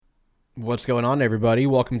What's going on, everybody?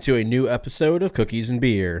 Welcome to a new episode of Cookies and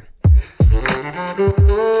Beer.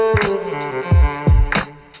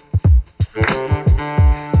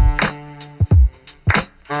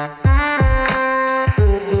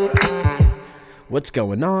 What's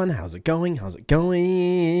going on? How's it going?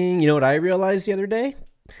 You know what I realized the other day?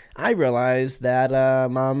 I realized that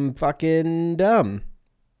I'm fucking dumb.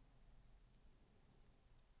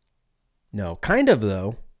 No, kind of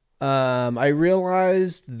though. I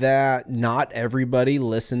realized that not everybody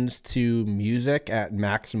listens to music at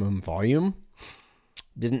maximum volume.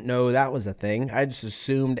 Didn't know that was a thing. I just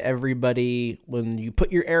assumed everybody, when you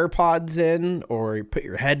put your AirPods in or you put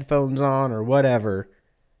your headphones on or whatever,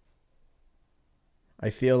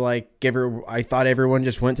 I feel like I thought everyone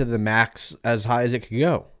just went to the max as high as it could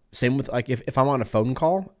go. Same with like if I'm on a phone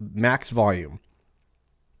call, max volume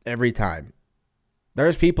every time.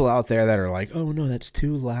 There's people out there that are like, oh no, that's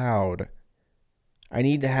too loud. I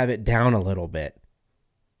need to have it down a little bit.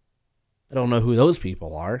 I don't know who those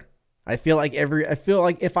people are. I feel like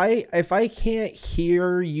if I can't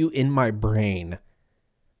hear you in my brain,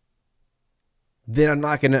 then I'm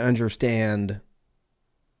not going to understand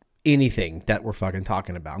anything that we're fucking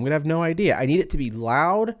talking about. I'm going to have no idea. I need it to be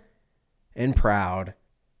loud and proud.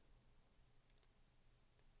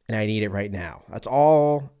 And I need it right now. That's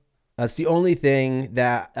all. That's the only way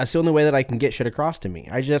that I can get shit across to me.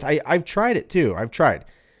 I've tried it too.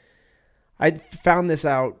 I found this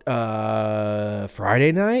out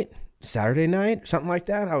Friday night, Saturday night, something like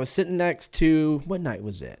that. I was sitting next to, what night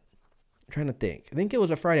was it? I'm trying to think. I think it was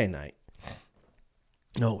a Friday night.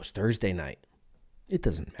 No, it was Thursday night. It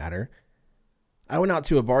doesn't matter. I went out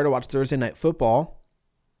to a bar to watch Thursday night football.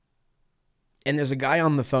 And there's a guy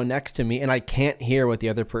on the phone next to me, and I can't hear what the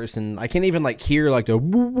other person. I can't even hear the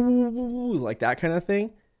woo, woo, woo, like that kind of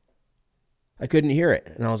thing. I couldn't hear it,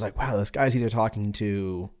 and I was like, "Wow, this guy's either talking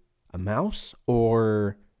to a mouse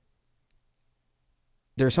or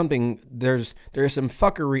there's some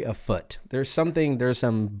fuckery afoot. There's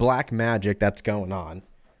some black magic that's going on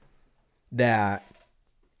that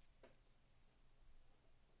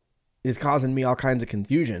is causing me all kinds of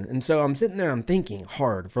confusion." And so I'm sitting there, I'm thinking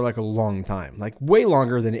hard for a long time, way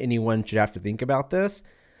longer than anyone should have to think about this.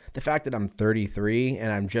 The fact that I'm 33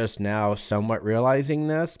 and I'm just now somewhat realizing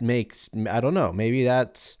this makes, I don't know, maybe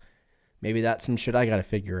that's some shit I got to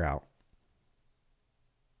figure out.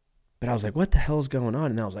 But I was like, what the hell's going on?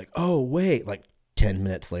 And I was like, oh wait, 10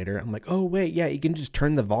 minutes later, I'm like, oh wait, yeah, you can just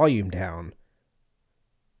turn the volume down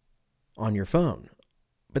on your phone.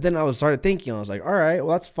 But then I started thinking, I was like, all right,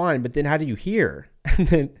 well, that's fine. But then how do you hear? And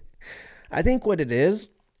then I think what it is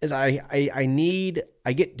I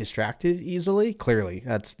get distracted easily. Clearly,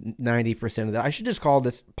 that's 90% of that. I should just call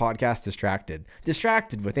this podcast Distracted.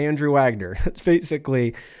 Distracted with Andrew Wagner. That's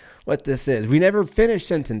basically what this is. We never finish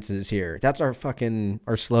sentences here. That's our slogan.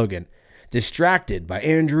 Distracted by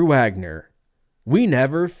Andrew Wagner. We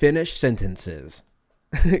never finish sentences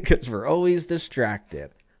because we're always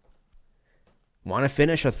distracted. Want to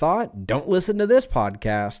finish a thought? Don't listen to this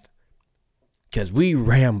podcast because we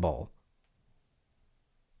ramble.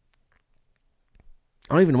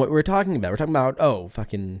 I don't even know what we were talking about. We're talking about,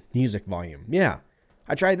 fucking music volume. Yeah,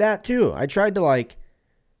 I tried that too. I tried to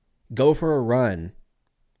go for a run.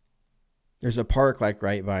 There's a park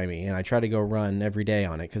right by me, and I try to go run every day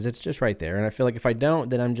on it because it's just right there. And I feel like if I don't,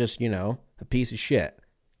 then I'm just, a piece of shit.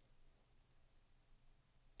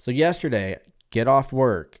 So yesterday, get off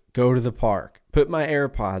work, go to the park, put my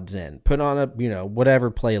AirPods in, put on a, whatever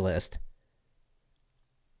playlist.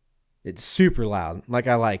 It's super loud,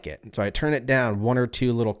 I like it. So I turn it down one or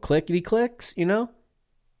two little clickety clicks, and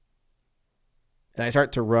I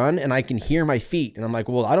start to run and I can hear my feet. And I'm like,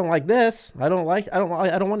 well, I don't like this. I don't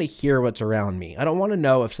want to hear what's around me. I don't want to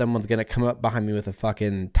know if someone's going to come up behind me with a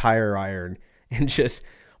fucking tire iron and just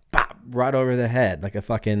bop right over the head like a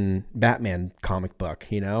fucking Batman comic book,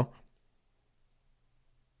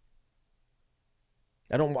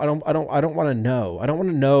 I don't want to know. I don't want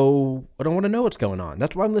to know what's going on.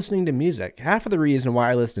 That's why I'm listening to music. Half of the reason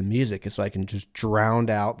why I listen to music is so I can just drown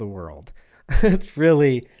out the world. It's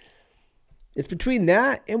between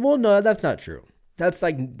that and, well, no, that's not true. That's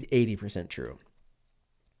 80% true.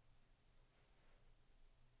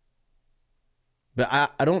 But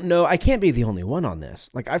I don't know. I can't be the only one on this.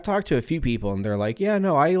 I've talked to a few people and they're like, yeah,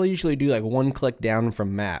 no, I usually do one click down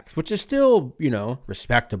from max, which is still,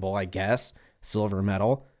 respectable, I guess. Silver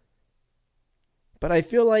medal. But I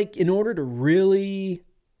feel like in order to really,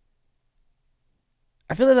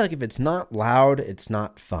 I feel like if it's not loud, it's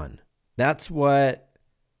not fun. That's kind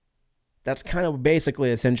of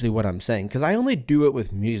basically essentially what I'm saying. Because I only do it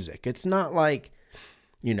with music. It's not like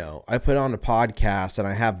I put on a podcast and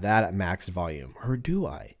I have that at max volume. Or do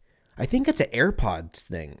I? I think it's an AirPods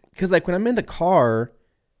thing. Because like when I'm in the car,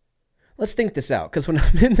 let's think this out. Because when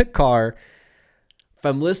I'm in the car, if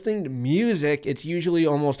I'm listening to music, it's usually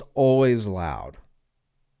almost always loud.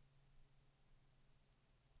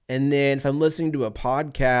 And then if I'm listening to a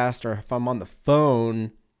podcast or if I'm on the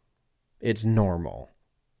phone, it's normal.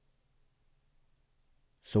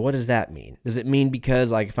 So what does that mean? Does it mean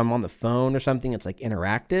because like if I'm on the phone or something, it's like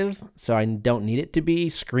interactive, so I don't need it to be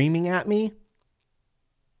screaming at me?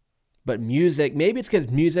 But music, maybe it's because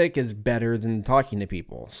music is better than talking to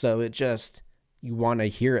people. So it just, you want to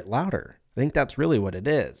hear it louder. I think that's really what it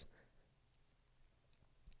is.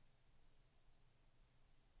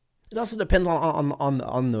 It also depends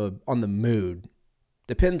on the mood.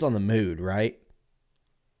 Depends on the mood, right?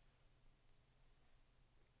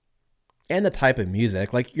 And the type of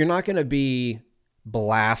music. Like, you're not going to be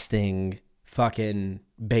blasting fucking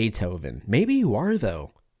Beethoven. Maybe you are,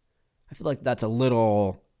 though. I feel like that's a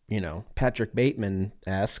little, Patrick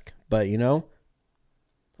Bateman-esque. But, I'm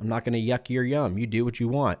not going to yuck your yum. You do what you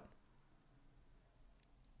want.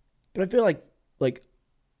 But I feel like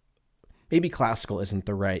maybe classical isn't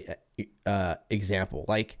the right example.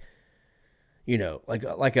 Like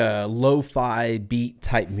a lo-fi beat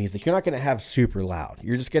type music. You're not going to have super loud.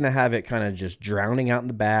 You're just going to have it kind of just drowning out in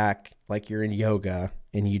the back like you're in yoga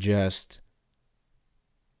and you don't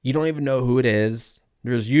even know who it is.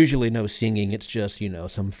 There's usually no singing. It's just,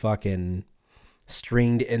 some fucking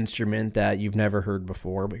stringed instrument that you've never heard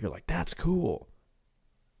before, but you're like, that's cool.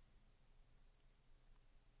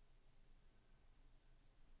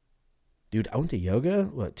 Dude, I went to yoga,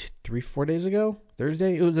 3-4 days ago?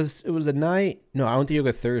 Thursday? It was a night. No, I went to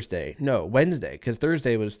yoga Thursday. No, Wednesday, because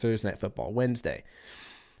Thursday was Thursday Night Football. Wednesday.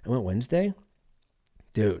 I went Wednesday?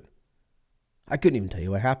 Dude, I couldn't even tell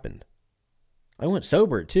you what happened. I went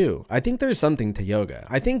sober, too. I think there's something to yoga.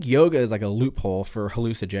 I think yoga is like a loophole for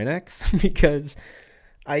hallucinogenics, because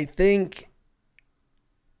I think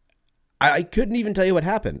I couldn't even tell you what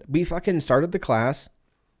happened. We fucking started the class.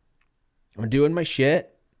 I'm doing my shit.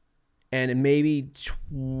 And maybe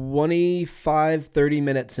 25, 30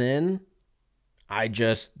 minutes in, I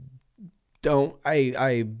just don't,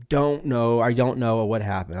 I don't know. I don't know what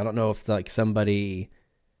happened. I don't know if like somebody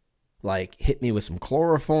like hit me with some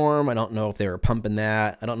chloroform. I don't know if they were pumping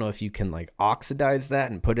that. I don't know if you can like oxidize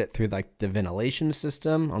that and put it through like the ventilation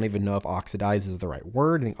system. I don't even know if oxidize is the right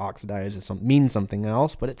word. I think oxidize means something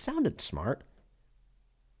else, but it sounded smart.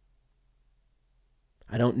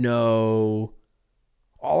 I don't know.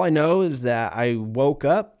 All I know is that I woke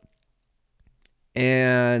up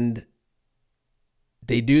and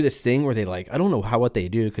they do this thing where they like, I don't know what they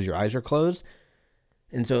do because your eyes are closed.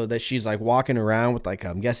 And so that she's like walking around with like,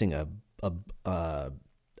 I'm guessing a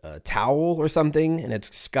towel or something. And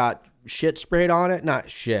it's got shit sprayed on it.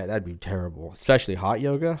 Not shit. That'd be terrible. Especially hot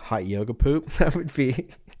yoga poop. That would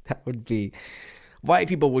be why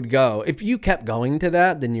people would go. If you kept going to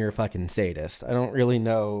that, then you're a fucking sadist. I don't really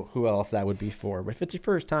know who else that would be for. But if it's your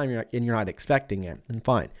first time and you're not expecting it, then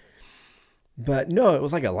fine. But no, it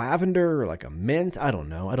was like a lavender or like a mint. I don't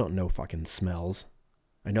know. I don't know fucking smells.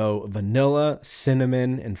 I know vanilla,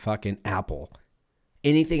 cinnamon, and fucking apple.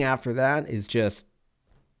 Anything after that is just,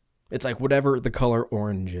 it's like whatever the color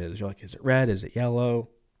orange is. You're like, is it red? Is it yellow?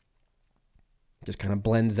 It just kind of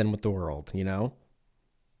blends in with the world,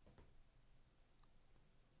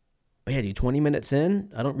 But yeah, dude, 20 minutes in,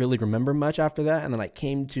 I don't really remember much after that. And then I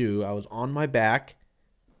was on my back,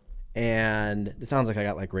 and it sounds like I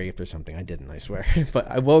got like raped or something. I didn't, I swear. But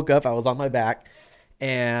I woke up, I was on my back,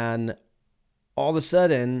 and all of a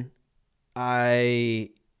sudden, I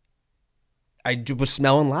was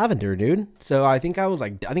smelling lavender, dude. So I think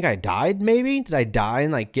I died maybe. Did I die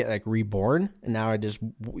and like get like reborn? And now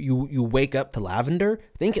you wake up to lavender?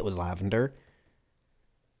 I think it was lavender.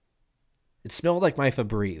 It smelled like my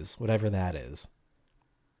Febreze, whatever that is.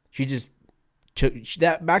 She just took,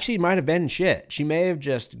 that actually might have been shit. She may have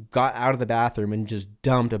just got out of the bathroom and just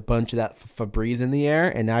dumped a bunch of that Febreze in the air,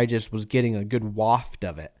 and I just was getting a good waft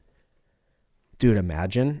of it. Dude,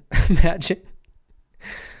 imagine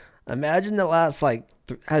the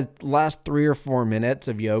last 3 or 4 minutes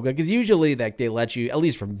of yoga, because usually like they let you, at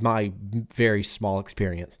least from my very small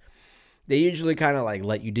experience, they usually kind of like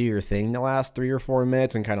let you do your thing the last 3 or 4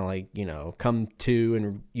 minutes and kind of like, come to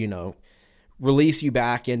and, release you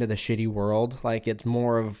back into the shitty world. Like it's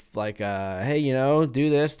more of like, hey, do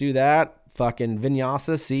this, do that, fucking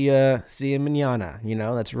vinyasa, see ya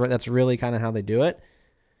mañana. That's really kind of how they do it.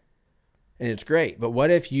 And it's great. But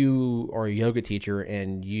what if you are a yoga teacher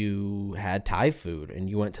and you had Thai food and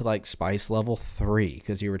you went to like spice level 3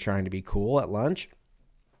 because you were trying to be cool at lunch?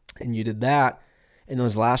 and you did that, in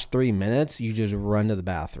those last 3 minutes, you just run to the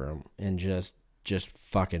bathroom and just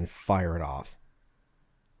fucking fire it off.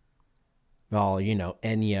 Well,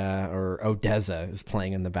 Enya or Odessa is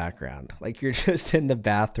playing in the background. Like, you're just in the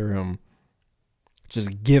bathroom,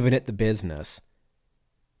 just giving it the business.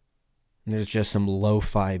 And there's just some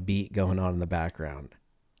lo-fi beat going on in the background.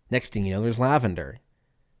 Next thing you know, there's lavender.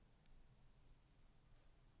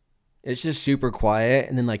 It's just super quiet,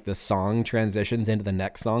 and then like the song transitions into the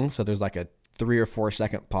next song, so there's like a 3 or 4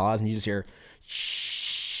 second pause, and you just hear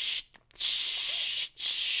shh, shh,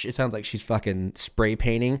 shh. It sounds like she's fucking spray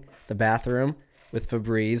painting the bathroom with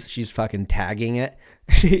Febreze. She's fucking tagging it.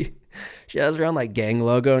 She has her own like gang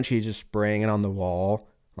logo, and she's just spraying it on the wall.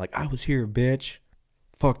 Like, I was here, bitch.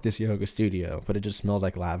 Fuck this yoga studio. But it just smells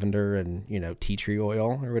like lavender and, tea tree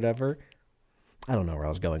oil or whatever. I don't know where I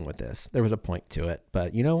was going with this. There was a point to it.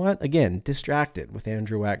 But you know what? Again, distracted with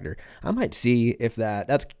Andrew Wagner. I might see if that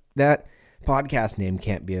podcast name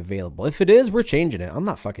can't be available. If it is, we're changing it. I'm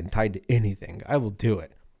not fucking tied to anything. I will do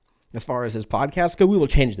it. As far as his podcast go, we will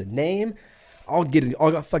change the name.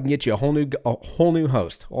 I'll fucking get you a whole new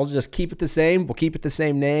host. I'll just keep it the same. We'll keep it the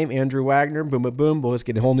same name, Andrew Wagner. Boom, boom, boom. We'll just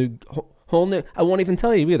get a whole new. I won't even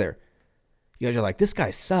tell you either. You guys are like, this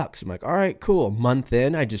guy sucks. I'm like, all right, cool. A month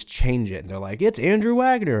in, I just change it. And they're like, it's Andrew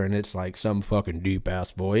Wagner. And it's like some fucking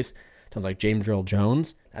deep-ass voice. Sounds like James Earl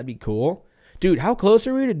Jones. That'd be cool. Dude, how close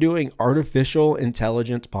are we to doing artificial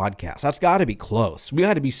intelligence podcasts? That's got to be close. We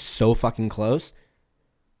got to be so fucking close.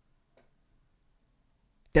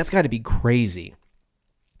 That's got to be crazy.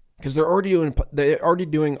 Because they're already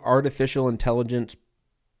doing artificial intelligence,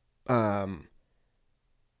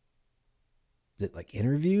 is it like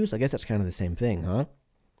interviews? I guess that's kind of the same thing, huh?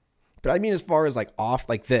 But I mean, as far as like off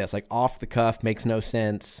the cuff, makes no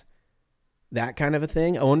sense, that kind of a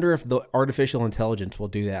thing. I wonder if the artificial intelligence will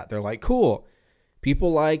do that. They're like, cool,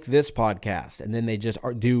 people like this podcast, and then they just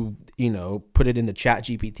do, put it into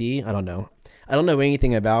ChatGPT. I don't know. I don't know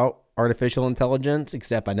anything about artificial intelligence,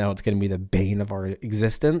 except I know it's going to be the bane of our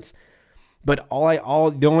existence. But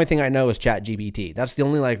the only thing I know is ChatGPT. That's the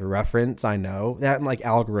only like reference I know. That and like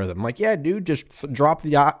algorithm. I'm like, yeah, dude, just drop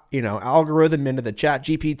the algorithm into the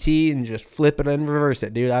ChatGPT and just flip it and reverse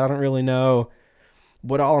it, dude. I don't really know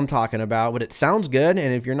what all I'm talking about, but it sounds good.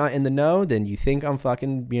 And if you're not in the know, then you think I'm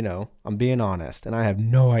fucking, I'm being honest, and I have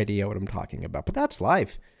no idea what I'm talking about. But that's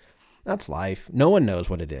life. That's life. No one knows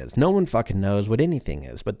what it is. No one fucking knows what anything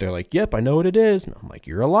is. But they're like, yep, I know what it is. And I'm like,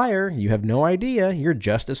 you're a liar. You have no idea. You're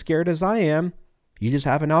just as scared as I am. You just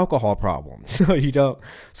have an alcohol problem. So you don't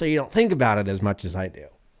think about it as much as I do.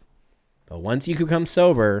 But once you become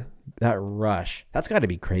sober, that rush, that's got to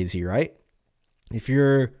be crazy, right? If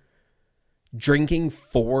you're drinking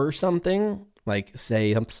for something, like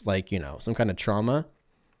say, some kind of trauma,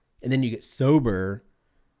 and then you get sober,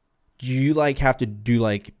 do you like have to do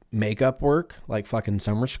like makeup work, like fucking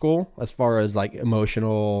summer school, as far as like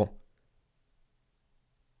emotional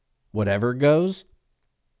whatever goes?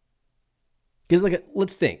 Because like,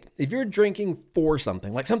 let's think, if you're drinking for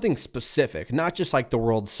something, like something specific, not just like the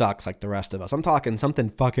world sucks like the rest of us, I'm talking something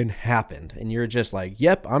fucking happened and you're just like,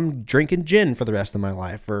 yep, I'm drinking gin for the rest of my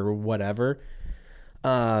life or whatever.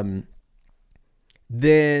 Then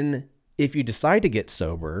if you decide to get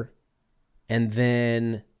sober, and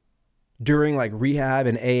then during like rehab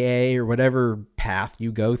and AA or whatever path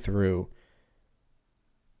you go through,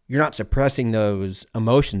 you're not suppressing those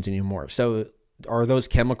emotions anymore. So are those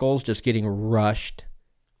chemicals just getting rushed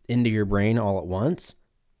into your brain all at once?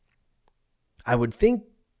 I would think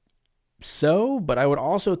so, but I would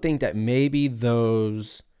also think that maybe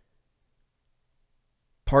those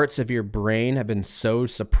parts of your brain have been so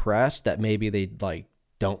suppressed that maybe they like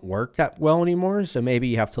don't work that well anymore. So maybe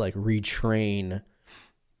you have to like retrain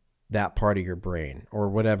that part of your brain or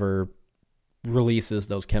whatever releases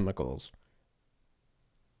those chemicals.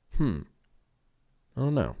 I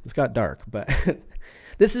don't know. It's got dark, but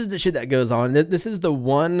this is the shit that goes on. This is the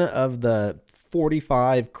one of the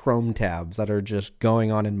 45 Chrome tabs that are just going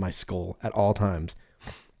on in my skull at all times.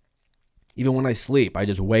 Even when I sleep, I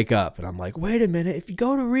just wake up and I'm like, wait a minute, if you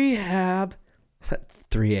go to rehab at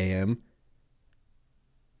 3 a.m.,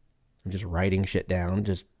 I'm just writing shit down,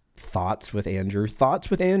 just thoughts with Andrew.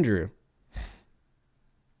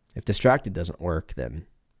 If distracted doesn't work, then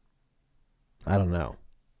I don't know.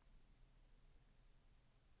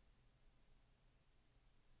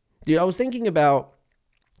 Dude, I was thinking about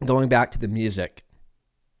going back to the music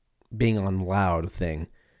being on loud thing.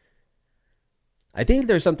 I think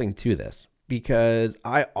there's something to this because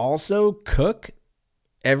I also cook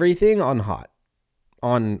everything on high.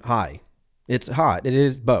 It's hot. It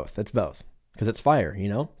is both. It's both because it's fire,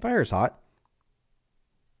 Fire's hot.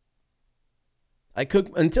 I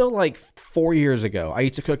cook until like 4 years ago. I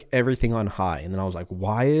used to cook everything on high. And then I was like,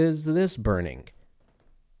 why is this burning?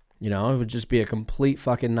 You know, it would just be a complete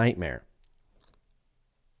fucking nightmare.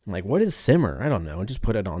 I'm like, what is simmer? I don't know. Just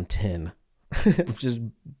put it on 10. Just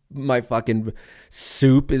my fucking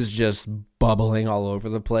soup is just bubbling all over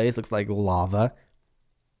the place. Looks like lava.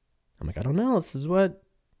 I'm like, I don't know. This is what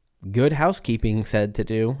Good Housekeeping said to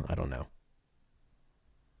do. I don't know.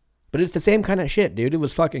 But it's the same kind of shit, dude. It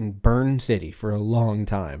was fucking Burn City for a long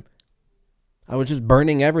time. I was just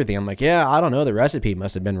burning everything. I'm like, yeah, I don't know. The recipe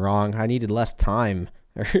must have been wrong. I needed less time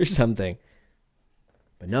or something.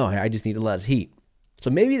 But no, I just needed less heat. So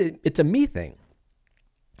maybe it's a me thing.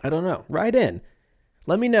 I don't know. Write in.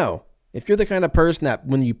 Let me know. If you're the kind of person that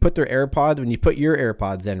when you put your AirPods in, when you put your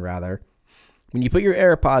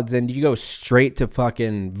AirPods in, do you go straight to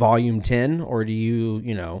fucking volume 10? Or do you,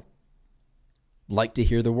 like to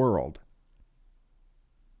hear the world?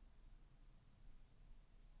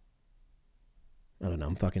 I don't know.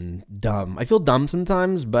 I'm fucking dumb. I feel dumb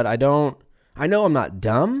sometimes, but I know I'm not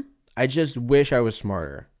dumb. I just wish I was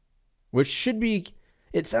smarter. Which should be,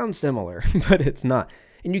 it sounds similar, but it's not.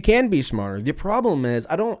 And you can be smarter. The problem is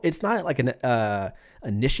it's not like an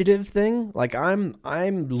initiative thing. Like I'm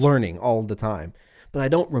learning all the time, but I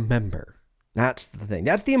don't remember. That's the thing.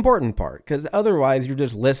 That's the important part, because otherwise you're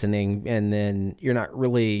just listening and then you're not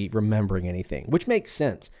really remembering anything, which makes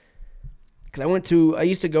sense. Because I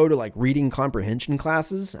used to go to like reading comprehension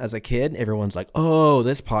classes as a kid. Everyone's like, oh,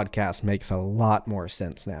 this podcast makes a lot more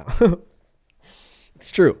sense now.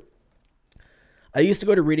 It's true. I used to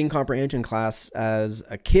go to reading comprehension class as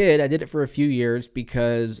a kid. I did it for a few years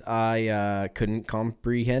because I couldn't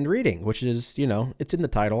comprehend reading, which is, it's in the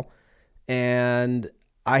title. And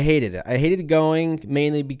I hated it. I hated going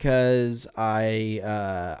mainly because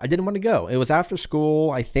I didn't want to go. It was after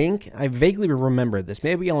school, I think. I vaguely remember this.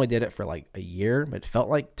 Maybe I only did it for like a year. It felt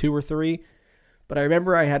like 2 or 3. But I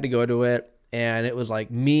remember I had to go to it. And it was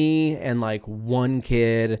like me and like one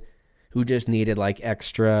kid who just needed like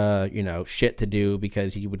extra, shit to do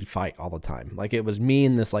because he would fight all the time. Like it was me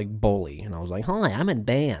and this like bully. And I was like, hi, I'm in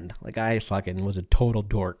band. Like I fucking was a total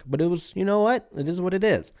dork. But it was, you know what? It is what it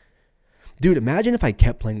is. Dude, imagine if I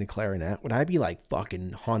kept playing the clarinet. Would I be like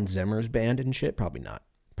fucking Hans Zimmer's band and shit? Probably not.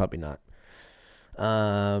 Clarinet.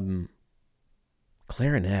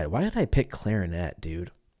 Why did I pick clarinet,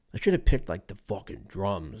 dude? I should have picked like the fucking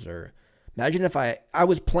drums. Or imagine if I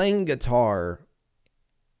was playing guitar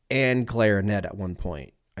and clarinet at one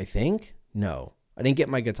point. I think? No. I didn't get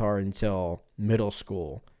my guitar until middle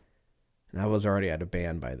school. And I was already at a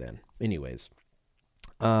band by then. Anyways.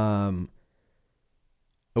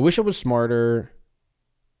 I wish I was smarter.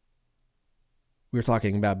 We were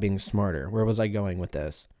talking about being smarter. Where was I going with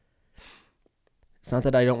this? It's not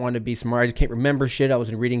that I don't want to be smart. I just can't remember shit. I was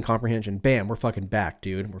in reading comprehension. Bam, we're fucking back,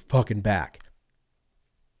 dude. We're fucking back.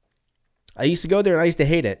 I used to go there and I used to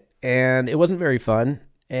hate it. And it wasn't very fun.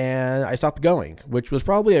 And I stopped going, which was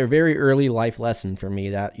probably a very early life lesson for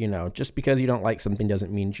me that, just because you don't like something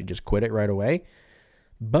doesn't mean you should just quit it right away.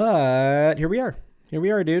 But here we are. Here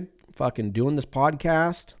we are, dude. Fucking doing this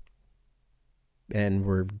podcast. And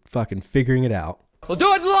we're fucking figuring it out. We'll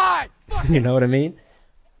do it live! You know what I mean?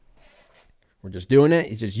 We're just doing it.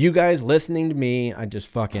 It's just you guys listening to me.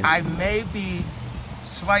 I may be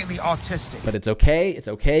slightly autistic. But it's okay. It's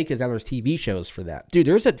okay because now there's TV shows for that. Dude,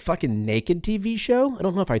 there's a fucking naked TV show. I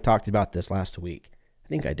don't know if I talked about this last week. I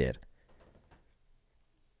think I did.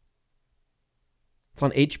 It's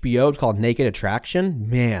on HBO. It's called Naked Attraction.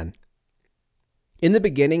 Man. In the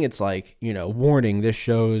beginning, it's like, warning, this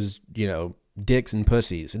show's, dicks and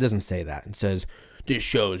pussies. It doesn't say that. It says, this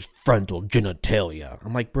show's frontal genitalia.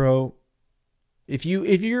 I'm like, bro, if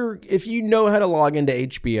you know how to log into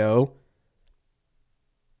HBO,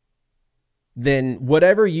 then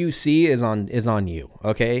whatever you see is on you,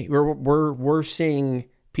 okay? We're seeing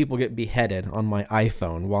people get beheaded on my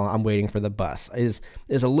iPhone while I'm waiting for the bus. Is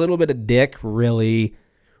a little bit of dick really,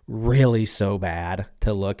 really so bad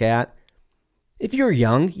to look at? If you're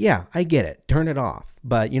young, yeah, I get it. Turn it off.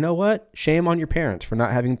 But you know what? Shame on your parents for not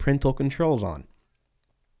having parental controls on.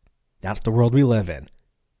 That's the world we live in.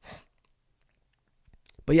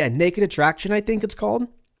 But yeah, Naked Attraction, I think it's called.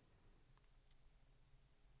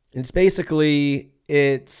 It's basically,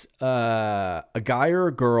 it's a guy or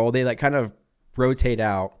a girl. They like kind of rotate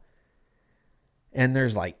out. And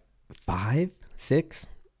there's like 5, 6,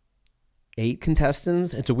 8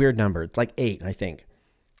 contestants. It's a weird number. It's like 8, I think.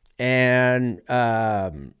 And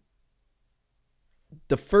the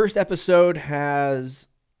first episode has,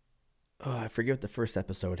 I forget what the first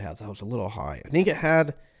episode has. I was a little high. I think it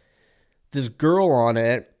had this girl on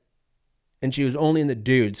it, and she was only in the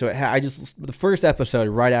dude. So the first episode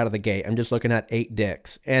right out of the gate, I'm just looking at 8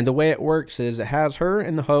 dicks. And the way it works is it has her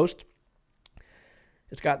and the host.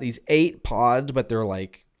 It's got these 8 pods, but they're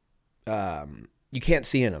like, you can't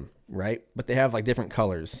see in them, right? But they have like different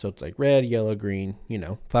colors. So it's like red, yellow, green,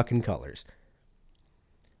 fucking colors.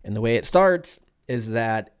 And the way it starts is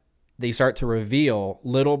that they start to reveal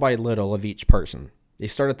little by little of each person. They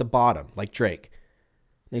start at the bottom, like Drake.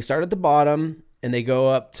 They start at the bottom and they go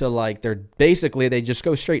up to like, they just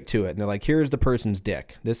go straight to it. And they're like, here's the person's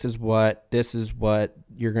dick. This is what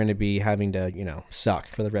you're going to be having to, suck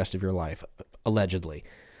for the rest of your life, allegedly.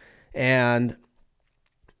 And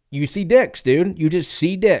you see dicks, dude. You just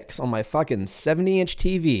see dicks on my fucking 70-inch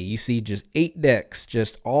TV. You see just 8 dicks,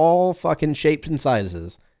 just all fucking shapes and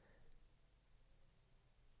sizes.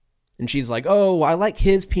 And she's like, "Oh, I like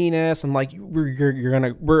his penis." I'm like, "You're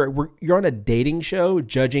on a dating show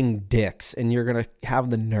judging dicks, and you're gonna have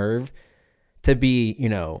the nerve to be,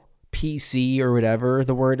 PC or whatever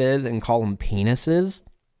the word is, and call them penises."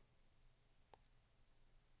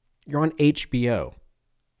 You're on HBO.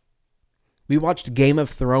 We watched Game of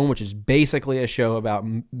Thrones, which is basically a show about,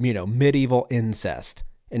 medieval incest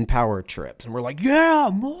and power trips, and we're like, "Yeah,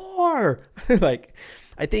 more." Like,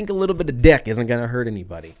 I think a little bit of dick isn't gonna hurt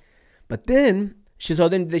anybody. But then she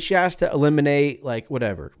has to eliminate like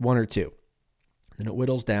whatever, 1 or 2. Then it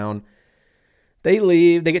whittles down. They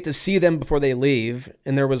leave. They get to see them before they leave.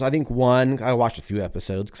 And there was, I think, one. I watched a few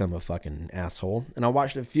episodes because I'm a fucking asshole. And I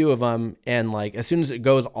watched a few of them. And like as soon as it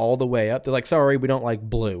goes all the way up, they're like, "Sorry, we don't like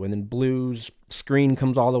Blue." And then Blue's screen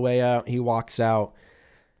comes all the way out. He walks out.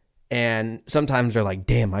 And sometimes they're like,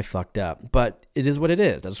 "Damn, I fucked up." But it is what it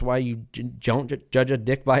is. That's why you don't judge a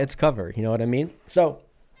dick by its cover. You know what I mean? So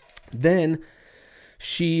then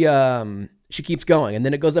she keeps going, and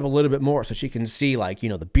then it goes up a little bit more so she can see like,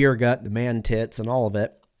 the beer gut, the man tits, and all of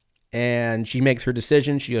it. And she makes her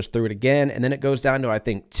decision. She goes through it again, and then it goes down to, I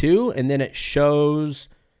think, 2, and then it shows...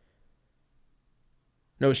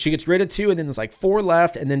 No, she gets rid of 2, and then there's like 4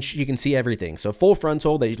 left, and then she can see everything. So full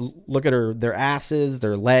frontal, they look at their asses,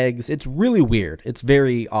 their legs. It's really weird. It's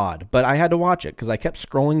very odd, but I had to watch it because I kept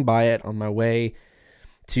scrolling by it on my way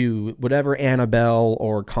to whatever Annabelle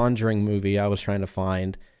or Conjuring movie I was trying to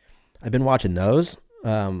find. I've been watching those.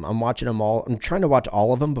 I'm watching them all. I'm trying to watch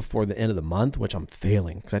all of them before the end of the month, which I'm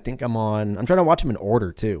failing because I think I'm trying to watch them in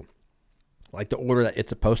order too. Like the order that it's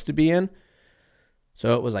supposed to be in.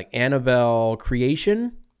 So it was like Annabelle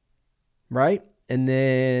Creation, right? And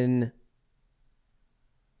then...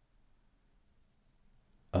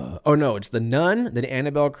 it's The Nun, then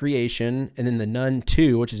Annabelle Creation, and then The Nun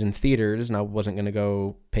 2, which is in theaters, and I wasn't going to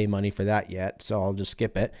go pay money for that yet, so I'll just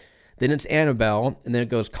skip it. Then it's Annabelle, and then it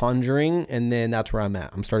goes Conjuring, and then that's where I'm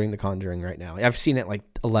at. I'm starting The Conjuring right now. I've seen it like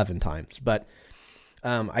 11 times, but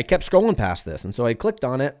I kept scrolling past this, and so I clicked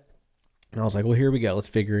on it, and I was like, well, here we go. Let's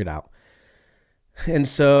figure it out. And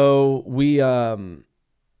so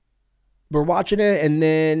we're watching it, and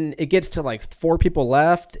then it gets to like 4 people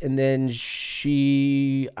left, and then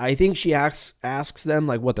I think she asks them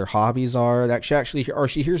like what their hobbies are. That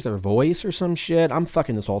she hears their voice or some shit. I'm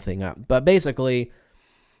fucking this whole thing up. But basically,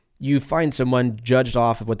 you find someone judged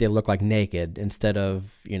off of what they look like naked instead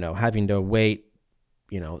of, having to wait,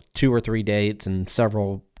 2 or 3 dates and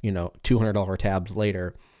several, $200 tabs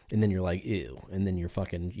later. And then you're like, ew. And then you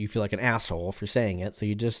feel like an asshole for saying it. So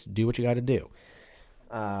you just do what you got to do.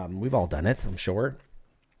 We've all done it, I'm sure.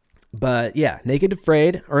 But yeah, Naked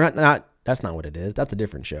Afraid, or not, that's not what it is. That's a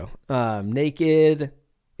different show. Naked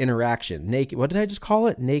Interaction. Naked, what did I just call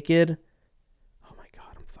it? Naked. Oh my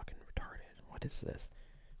God, I'm fucking retarded. What is this?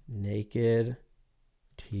 Naked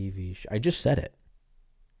TV show. I just said it.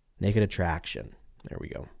 Naked Attraction. There we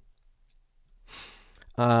go.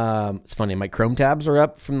 It's funny. My Chrome tabs are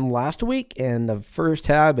up from last week, and the first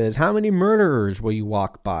tab is how many murderers will you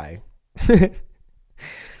walk by?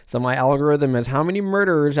 So my algorithm is how many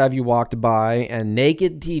murderers have you walked by and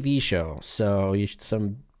naked TV show. So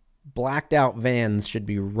some blacked out vans should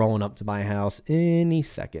be rolling up to my house any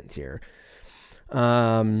second here.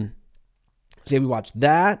 So we watched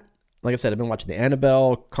that. Like I said, I've been watching the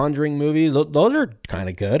Annabelle Conjuring movies. Those are kind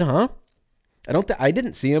of good, huh? I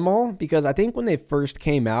didn't see them all because I think when they first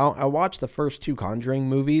came out, I watched the first 2 Conjuring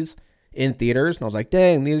movies in theaters and I was like,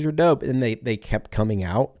 dang, these are dope. And then they kept coming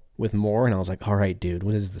out with more, and I was like, all right, dude,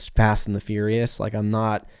 what is this, Fast and the Furious? Like, I'm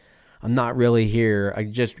not really here. I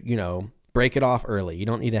just, break it off early. You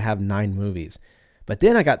don't need to have 9 movies. But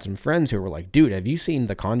then I got some friends who were like, dude, have you seen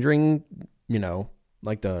the Conjuring,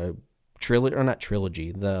 like the trilogy, or not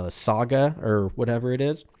trilogy, the saga or whatever it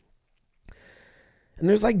is? And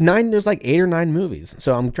there's like 8 or 9 movies.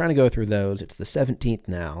 So I'm trying to go through those. It's the 17th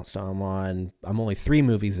now. So I'm only 3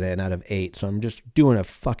 movies in out of 8. So I'm just doing a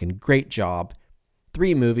fucking great job.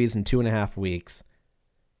 3 movies in 2.5 weeks.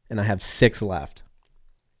 And I have 6 left.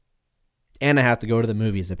 And I have to go to the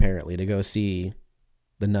movies apparently to go see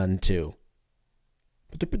The Nun 2.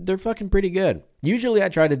 But they're fucking pretty good. Usually I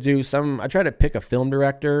try to pick a film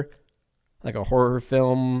director, like a horror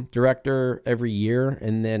film director every year,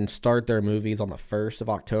 and then start their movies on the 1st of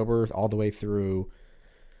October all the way through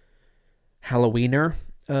Halloweener.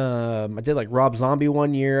 I did like Rob Zombie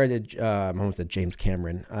one year. I did, I almost said James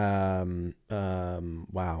Cameron.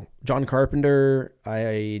 Wow. John Carpenter.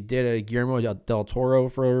 I did a Guillermo del Toro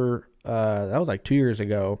for, that was like 2 years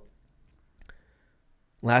ago.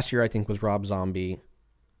 Last year, I think, was Rob Zombie.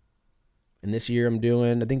 And this year I'm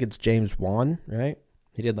doing, I think it's James Wan, right?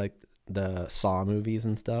 He did like the Saw movies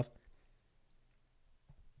and stuff.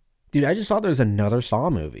 Dude, I just saw there's another Saw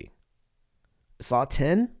movie. Saw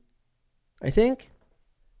 10, I think.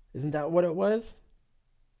 Isn't that what it was?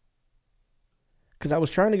 Because I was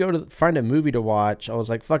trying to go to find a movie to watch. I was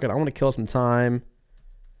like, fuck it, I want to kill some time.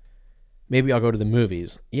 Maybe I'll go to the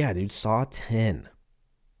movies. Yeah, dude, Saw 10.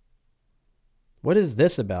 What is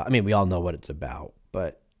this about? I mean, we all know what it's about,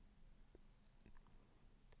 but...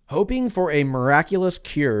 Hoping for a miraculous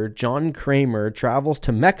cure, John Kramer travels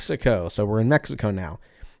to Mexico, so we're in Mexico now,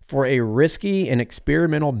 for a risky and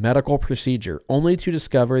experimental medical procedure, only to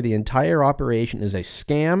discover the entire operation is a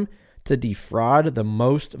scam to defraud the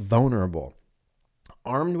most vulnerable.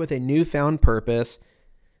 Armed with a newfound purpose,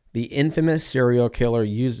 the infamous serial killer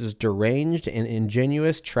uses deranged and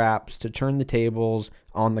ingenious traps to turn the tables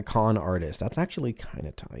on the con artist. That's actually kind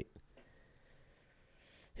of tight.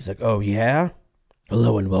 He's like, oh yeah?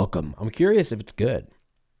 Hello and welcome. I'm curious if it's good.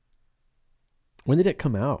 When did it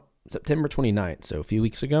come out? September 29th, so a few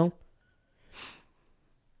weeks ago.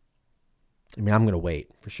 I mean, I'm going to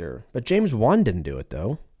wait for sure. But James Wan didn't do it,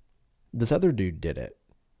 though. This other dude did it.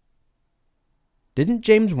 Didn't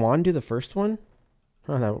James Wan do the first one?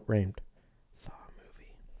 Oh, that rhymed. Saw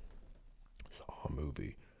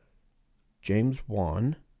movie. James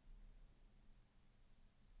Wan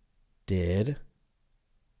did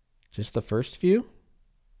just the first few?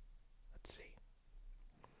 Let's see.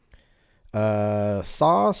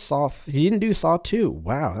 He didn't do Saw 2.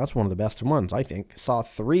 Wow, that's one of the best ones, I think. Saw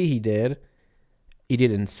 3 he did. He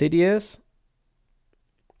did Insidious.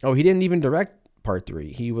 Oh, he didn't even direct part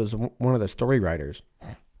 3. He was one of the story writers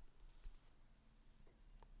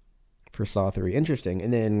for Saw 3. Interesting.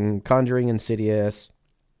 And then Conjuring, Insidious.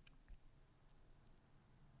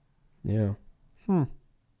 Yeah.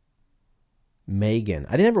 Megan.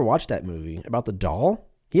 I didn't ever watch that movie about the doll.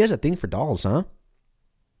 He has a thing for dolls, huh?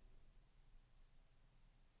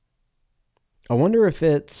 I wonder if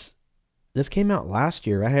this came out last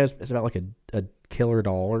year. It's about like a killer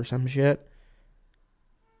doll or some shit.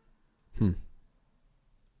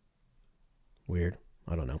 Weird.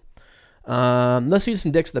 I don't know. Let's see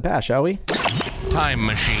some dicks of the past, shall we? Time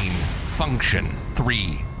machine. Function.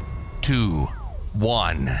 3, 2,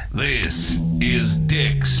 1. This is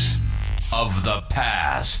Dicks of the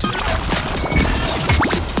Past.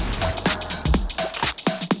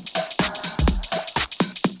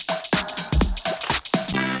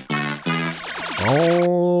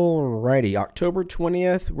 Alrighty, October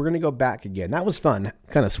 20th, we're going to go back again. That was fun,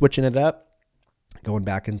 kind of switching it up, going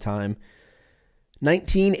back in time.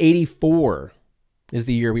 1984 is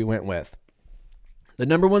the year we went with. The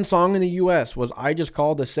number one song in the U.S. was I Just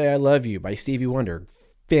Called to Say I Love You by Stevie Wonder.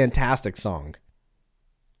 Fantastic song.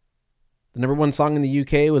 The number one song in the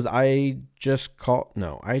UK was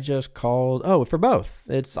for both.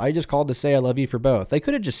 It's I Just Called to Say I Love You for both. They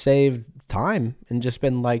could have just saved time and just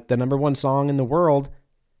been like, the number one song in the world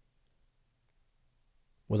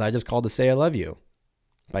was I Just Called to Say I Love You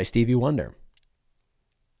by Stevie Wonder.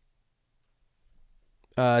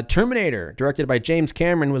 Terminator, directed by James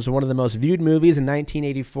Cameron, was one of the most viewed movies in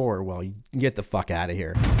 1984. Well, get the fuck out of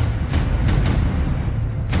here.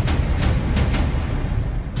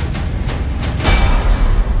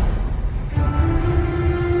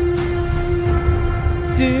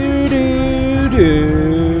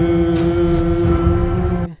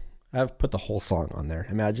 I've put the whole song on there.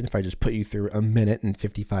 Imagine if I just put you through 1 minute and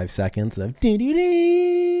 55 seconds of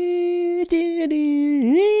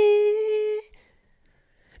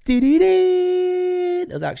that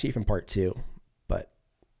was actually from part 2, but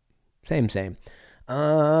same. 50,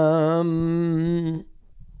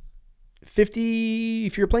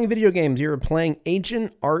 if you're playing video games, you're playing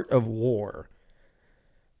Ancient Art of War.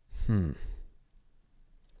 Let's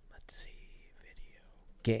see, video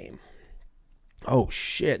game. Oh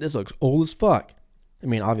shit, this looks old as fuck. I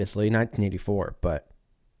mean, obviously 1984, but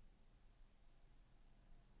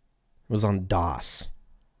it was on DOS.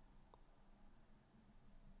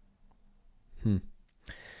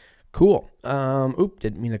 Cool.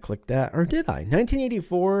 Didn't mean to click that. Or did I?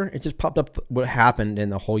 1984, it just popped up what happened in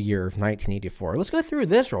the whole year of 1984. Let's go through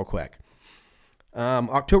this real quick.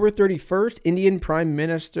 October 31st, Indian Prime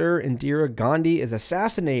Minister Indira Gandhi is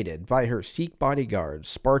assassinated by her Sikh bodyguards,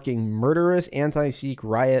 sparking murderous anti-Sikh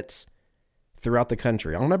riots throughout the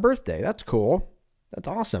country on my birthday. That's cool. That's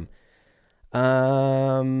awesome.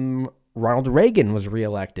 Ronald Reagan was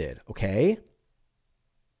reelected. Okay.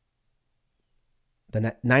 The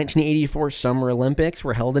 1984 Summer Olympics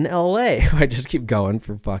were held in LA. I just keep going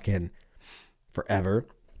for fucking forever.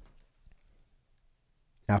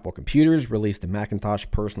 Apple Computers released the Macintosh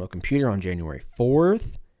personal computer on January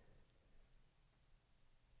 4th.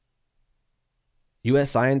 U.S.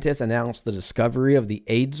 scientists announced the discovery of the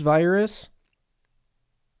AIDS virus.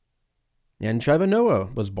 And Trevor Noah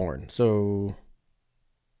was born. So,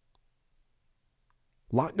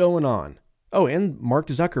 a lot going on. Oh, and Mark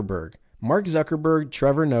Zuckerberg. Mark Zuckerberg,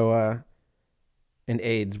 Trevor Noah, and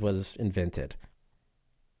AIDS was invented.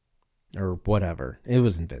 Or whatever. It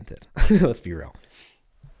was invented. Let's be real.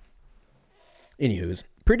 Anywho's,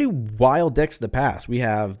 pretty wild dicks of the past. We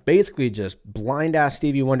have basically just blind-ass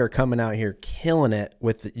Stevie Wonder coming out here killing it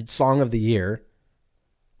with the Song of the Year,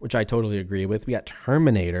 which I totally agree with. We got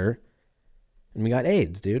Terminator, and we got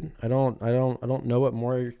AIDS, dude. I don't know what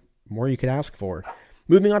more you could ask for.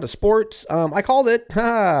 Moving on to sports, I called it.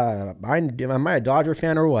 Am I a Dodger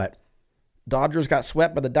fan or what? Dodgers got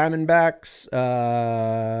swept by the Diamondbacks.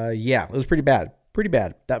 Yeah, it was pretty bad. Pretty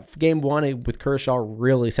bad. That game one with Kershaw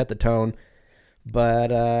really set the tone. But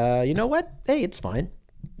you know what? Hey, it's fine.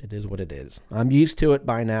 It is what it is. I'm used to it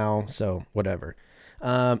by now, so whatever.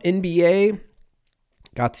 NBA,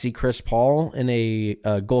 got to see Chris Paul in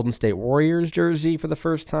a Golden State Warriors jersey for the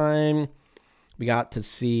first time. We got to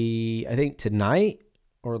see, I think tonight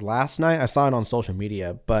or last night, I saw it on social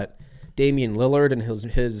media, but Damian Lillard in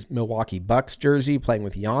his Milwaukee Bucks jersey playing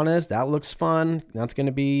with Giannis. That looks fun. That's going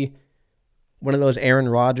to be one of those Aaron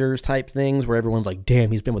Rodgers type things where everyone's like,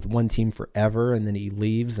 damn, he's been with one team forever, and then he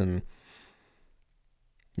leaves and,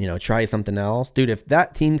 tries something else. Dude, if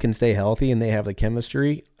that team can stay healthy and they have the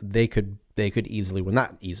chemistry, they could easily, well,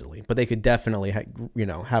 not easily, but they could definitely,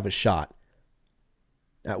 have a shot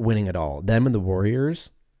at winning it all. Them and the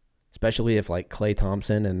Warriors, especially if like Klay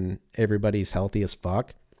Thompson and everybody's healthy as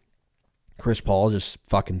fuck. Chris Paul just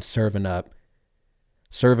fucking serving up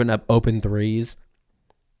open threes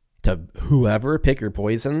to whoever. Pick your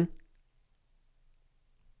poison.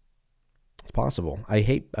 It's possible.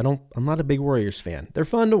 I'm not a big Warriors fan. They're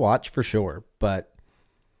fun to watch for sure, but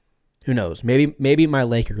who knows? Maybe my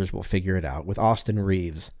Lakers will figure it out with Austin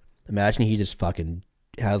Reeves. Imagine he just fucking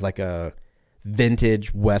has like a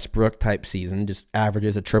vintage Westbrook type season, just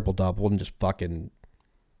averages a triple-double and just fucking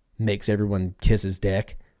makes everyone kiss his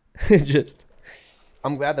dick.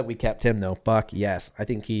 I'm glad that we kept him though. Fuck yes.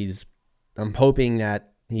 I'm hoping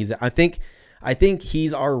that I think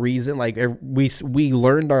he's our reason. Like we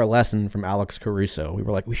learned our lesson from Alex Caruso. We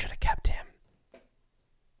were like, we should have kept him.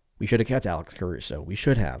 We should have kept Alex Caruso. We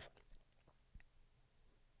should have.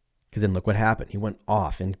 Because then look what happened. He went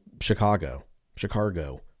off in Chicago.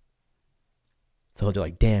 So they're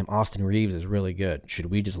like, damn, Austin Reeves is really good. Should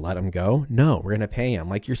we just let him go? No, we're going to pay him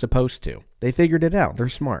like you're supposed to. They figured it out. They're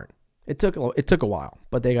smart. It took a while,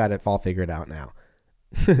 but they got it all figured out now.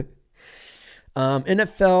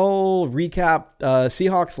 NFL recap,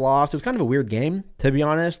 Seahawks lost. It was kind of a weird game, to be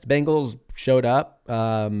honest. Bengals showed up.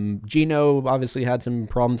 Geno obviously had some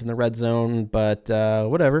problems in the red zone, but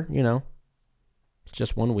whatever, it's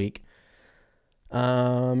just 1 week.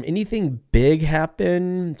 Anything big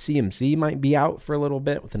happen? CMC might be out for a little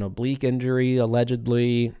bit with an oblique injury,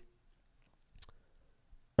 allegedly.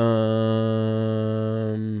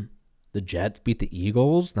 The Jets beat the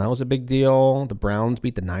Eagles. That was a big deal. The Browns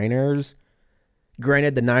beat the Niners.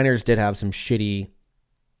 Granted, the Niners did have some shitty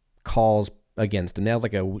calls against them. They had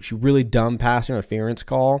like a really dumb pass interference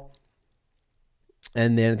call.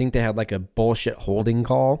 And then I think they had like a bullshit holding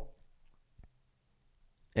call.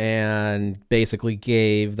 And basically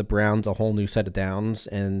gave the Browns a whole new set of downs.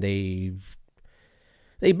 And they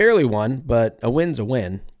barely won, but a win's a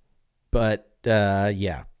win. But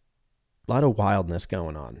yeah. A lot of wildness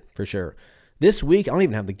going on, for sure. This week, I don't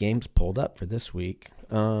even have the games pulled up for this week.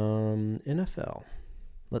 NFL.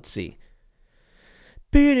 Let's see.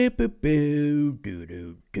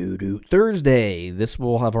 Thursday. This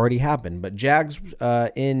will have already happened. But Jags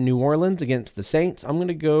in New Orleans against the Saints. I'm going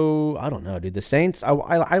to go, I don't know, dude. The Saints,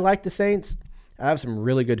 I like the Saints. I have some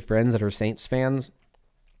really good friends that are Saints fans.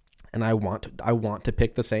 and I want to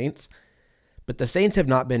pick the Saints, but the Saints have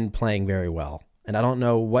not been playing very well, and I don't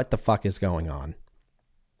know what the fuck is going on.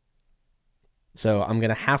 So I'm going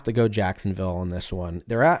to have to go Jacksonville on this one.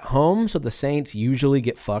 They're at home, so the Saints usually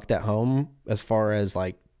get fucked at home as far as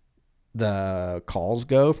like the calls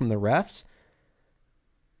go from the refs.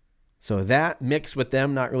 So that mixed with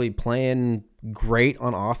them not really playing great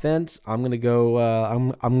on offense, I'm going to go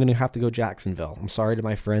I'm going to have to go Jacksonville. I'm sorry to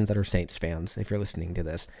my friends that are Saints fans if you're listening to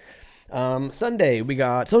this. Sunday, we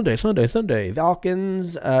got Sunday.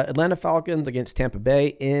 Falcons, Atlanta Falcons against Tampa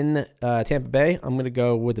Bay in Tampa Bay. I'm going to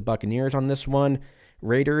go with the Buccaneers on this one.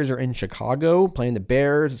 Raiders are in Chicago playing the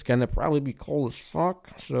Bears. It's going to probably be cold as fuck.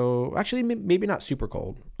 So, actually, maybe not super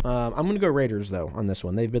cold. I'm going to go Raiders, though, on this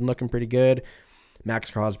one. They've been looking pretty good.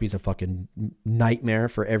 Max Crosby's a fucking nightmare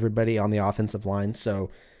for everybody on the offensive line. So,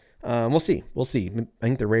 we'll see. I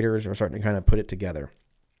think the Raiders are starting to kind of put it together.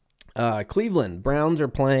 Cleveland Browns are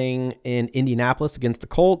playing in Indianapolis against the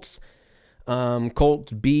Colts.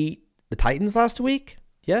 Colts beat the Titans last week.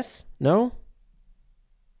 Yes? No?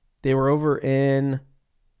 They were over in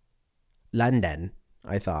London,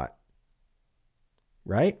 I thought.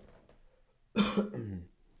 Right?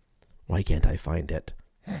 Why can't I find it?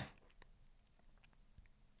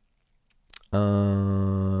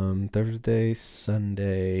 Thursday,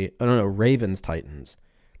 Sunday. Oh, no. Ravens, Titans.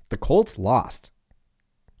 The Colts lost.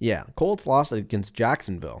 Yeah, Colts lost against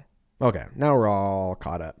Jacksonville. Okay, now we're all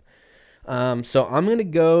caught up. So I'm gonna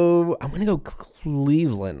go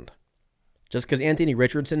Cleveland, just because Anthony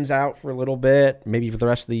Richardson's out for a little bit, maybe for the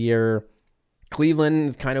rest of the year. Cleveland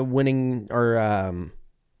is kind of winning or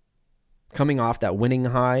coming off that winning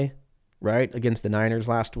high, right, against the Niners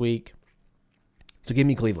last week. So give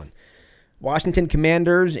me Cleveland. Washington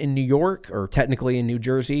Commanders in New York, or technically in New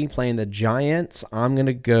Jersey, playing the Giants. I'm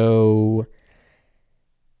gonna go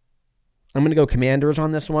Commanders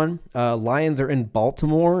on this one. Lions are in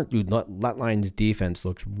Baltimore. Dude, that Lions defense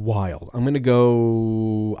looks wild. I'm going to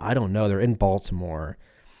go, I don't know. They're in Baltimore.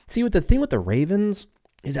 See, what the thing with the Ravens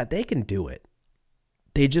is that they can do it.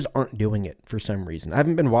 They just aren't doing it for some reason. I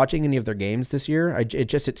haven't been watching any of their games this year.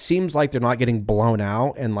 It seems like they're not getting blown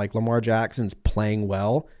out, and like Lamar Jackson's playing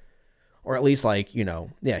well. Or at least like,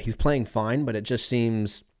 he's playing fine, but it just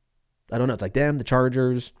seems, I don't know. It's like them, the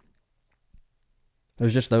Chargers.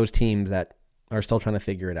 There's just those teams that are still trying to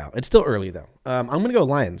figure it out. It's still early, though. I'm going to go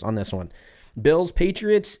Lions on this one. Bills,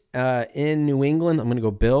 Patriots in New England. I'm going to go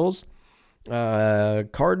Bills.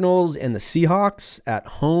 Cardinals and the Seahawks at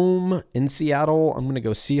home in Seattle. I'm going to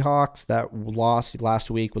go Seahawks. That loss last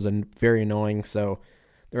week was very annoying. So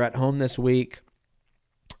they're at home this weekend,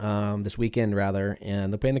 and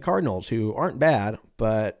they're playing the Cardinals, who aren't bad,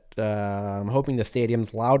 but I'm hoping the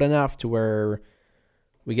stadium's loud enough to where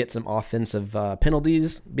we get some offensive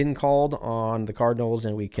penalties being called on the Cardinals,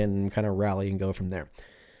 and we can kind of rally and go from there.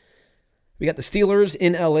 We got the Steelers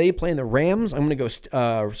in LA playing the Rams. I'm going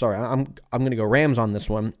to go Rams on this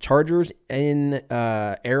one. Chargers in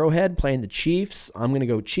Arrowhead playing the Chiefs. I'm going to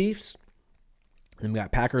go Chiefs. Then we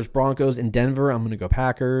got Packers Broncos in Denver. I'm going to go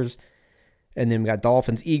Packers. And then we got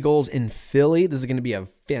Dolphins, Eagles in Philly. This is going to be a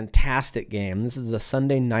fantastic game. This is a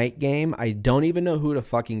Sunday night game. I don't even know who to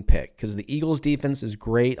fucking pick because the Eagles defense is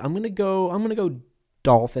great. I'm going to go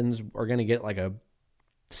Dolphins are going to get like a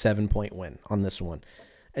 7-point win on this one.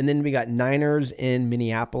 And then we got Niners in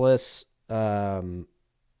Minneapolis. I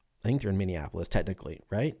think they're in Minneapolis technically,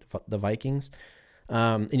 right? The Vikings.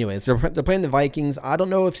 Anyways, they're playing the Vikings. I don't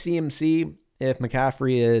know if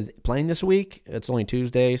McCaffrey is playing this week. It's only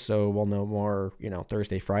Tuesday, so we'll know more,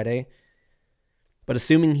 Thursday, Friday. But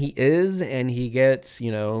assuming he is and he gets,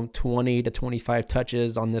 20 to 25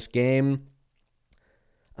 touches on this game,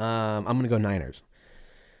 I'm going to go Niners.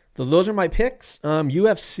 So those are my picks.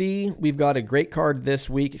 UFC, we've got a great card this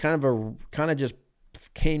week. It kind of just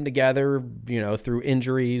came together, through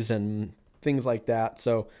injuries and things like that.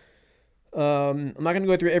 So I'm not going to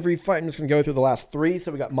go through every fight. I'm just going to go through the last three.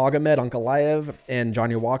 So we got Magomed Ankalaev and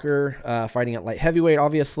Johnny Walker fighting at light heavyweight,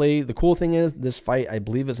 obviously. The cool thing is this fight, I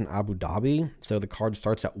believe, is in Abu Dhabi. So the card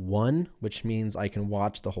starts at 1, which means I can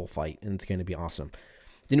watch the whole fight, and it's going to be awesome.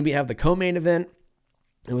 Then we have the co-main event.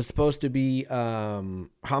 It was supposed to be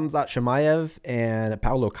Khamzat Chimaev and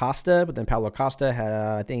Paulo Costa, but then Paulo Costa had,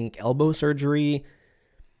 I think, elbow surgery.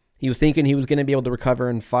 He was thinking he was going to be able to recover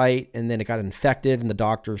and fight, and then it got infected, and the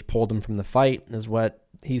doctors pulled him from the fight, is what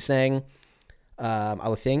he's saying,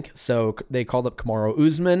 I think. So they called up Kamaru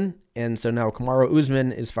Usman, and so now Kamaru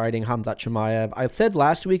Usman is fighting Khamzat Chimaev. I said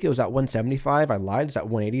last week it was at 175. I lied. It's at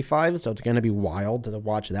 185, so it's going to be wild to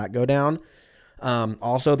watch that go down.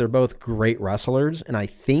 Also, they're both great wrestlers, and I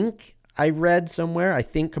think I read somewhere, I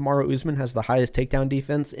think Kamaru Usman has the highest takedown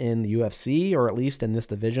defense in the UFC, or at least in this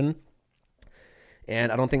division.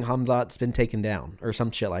 And I don't think Khamzat's been taken down or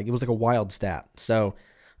some shit. Like, it was like a wild stat. So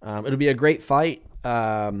it'll be a great fight.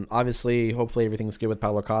 Obviously, hopefully everything's good with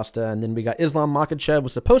Paulo Costa. And then we got Islam Makhachev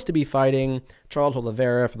was supposed to be fighting Charles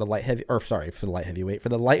Oliveira for the lightweight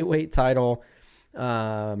title.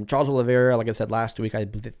 Charles Oliveira, like I said last week, I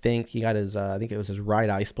think he got his, I think it was his right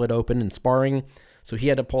eye split open in sparring. So he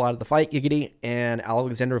had to pull out of the fight, giggity. And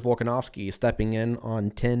Alexander Volkanovski is stepping in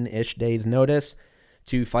on 10-ish days notice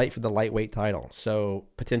to fight for the lightweight title. So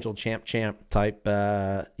potential champ type,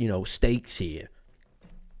 stakes here.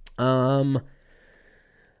 I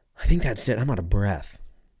think that's it. I'm out of breath.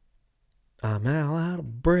 I'm out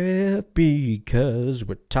of breath because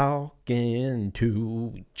we're talking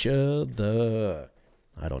to each other.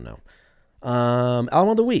 I don't know. Album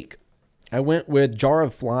of the week. I went with Jar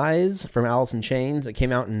of Flies from Alice in Chains. It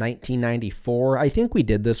came out in 1994. I think we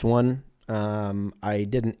did this one. I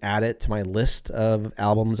didn't add it to my list of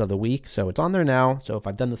albums of the week, so it's on there now. So if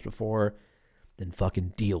I've done this before, then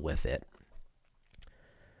fucking deal with it.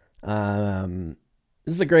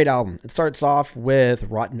 This is a great album. It starts off with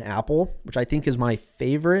Rotten Apple, which I think is my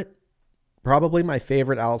favorite, probably my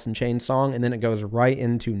favorite Alice in Chains song, and then it goes right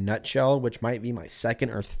into Nutshell, which might be my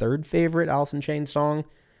second or third favorite Alice in Chains song.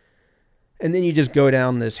 And then you just go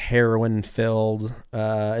down this heroin-filled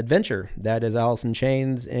adventure that is Alice in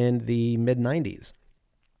Chains in the mid-90s.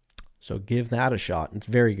 So give that a shot. It's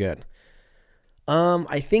very good.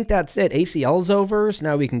 I think that's it. ACL's over, so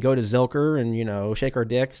now we can go to Zilker and, shake our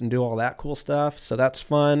dicks and do all that cool stuff. So that's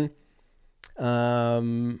fun. I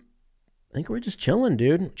think we're just chilling,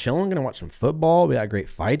 dude. Chilling, gonna watch some football. We got great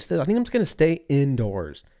fights. I think I'm just gonna stay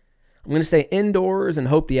indoors. I'm gonna stay indoors and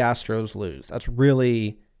hope the Astros lose.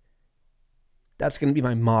 That's going to be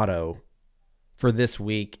my motto for this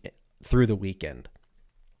week through the weekend.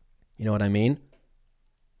 You know what I mean?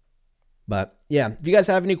 But yeah, if you guys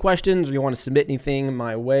have any questions or you want to submit anything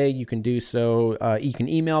my way, you can do so. You can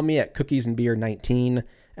email me at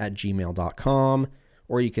cookiesandbeer19@gmail.com,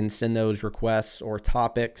 or you can send those requests or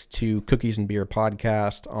topics to Cookies and Beer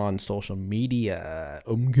Podcast on social media.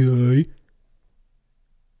 Okay.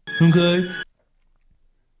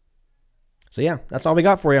 So yeah, that's all we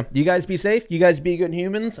got for you. You guys be safe. You guys be good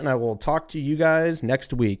humans. And I will talk to you guys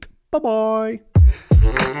next week. Bye-bye.